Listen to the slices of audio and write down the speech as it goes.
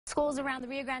Schools around the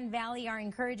Rio Grande Valley are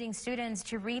encouraging students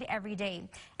to read every day.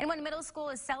 And one middle school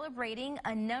is celebrating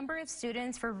a number of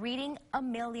students for reading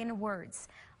 1,000,000 words.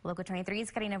 Local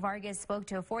 23's Karina Vargas spoke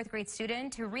to a 4th grade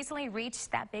student who recently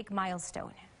reached that big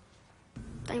milestone.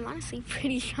 I'm honestly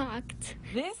pretty shocked.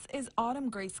 This is Autumn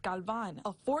Grace Galvan,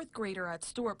 a 4th grader at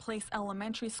Stewart Place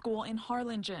Elementary School in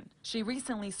Harlingen. She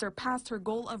recently surpassed her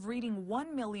goal of reading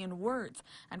 1,000,000 words,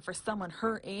 and for someone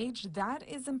her age, that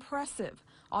is impressive.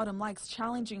 Autumn likes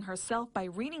challenging herself by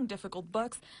reading difficult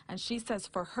books, and she says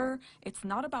for her, it's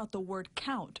not about the word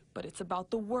count, but it's about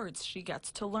the words she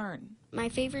gets to learn. My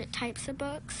favorite types of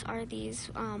books are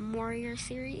these warrior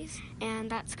series, and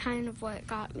that's kind of what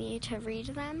got me to read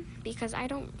them, because I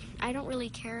don't really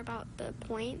care about the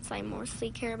points. I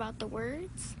mostly care about the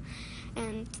words,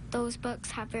 and those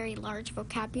books have very large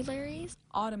vocabularies.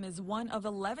 Autumn is one of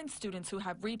 11 students who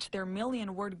have reached their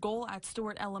 1,000,000-word goal at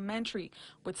Stewart Elementary,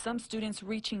 with some students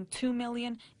reaching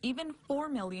 2,000,000, even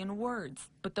 4,000,000 words.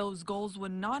 But those goals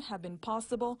would not have been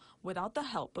possible without the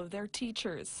help of their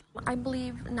teachers. I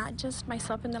believe not just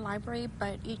myself in the library,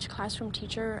 but each classroom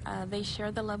teacher, they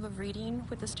share the love of reading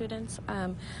with the students.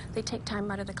 They take time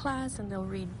out of the class and they'll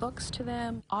read books to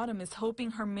them. Autumn is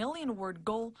hoping her 1,000,000-word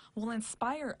goal will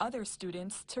inspire other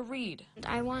students to read.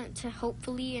 I want to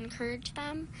hopefully encourage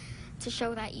them to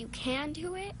show that you can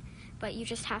do it, but you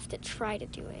just have to try to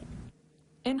do it.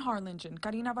 In Harlingen,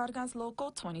 Karina Vargas,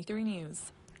 Local 23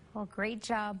 News. Well, great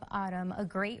job, Autumn. A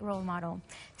great role model.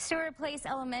 Stewart Place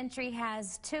Elementary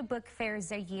has 2 book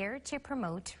fairs a year to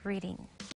promote reading.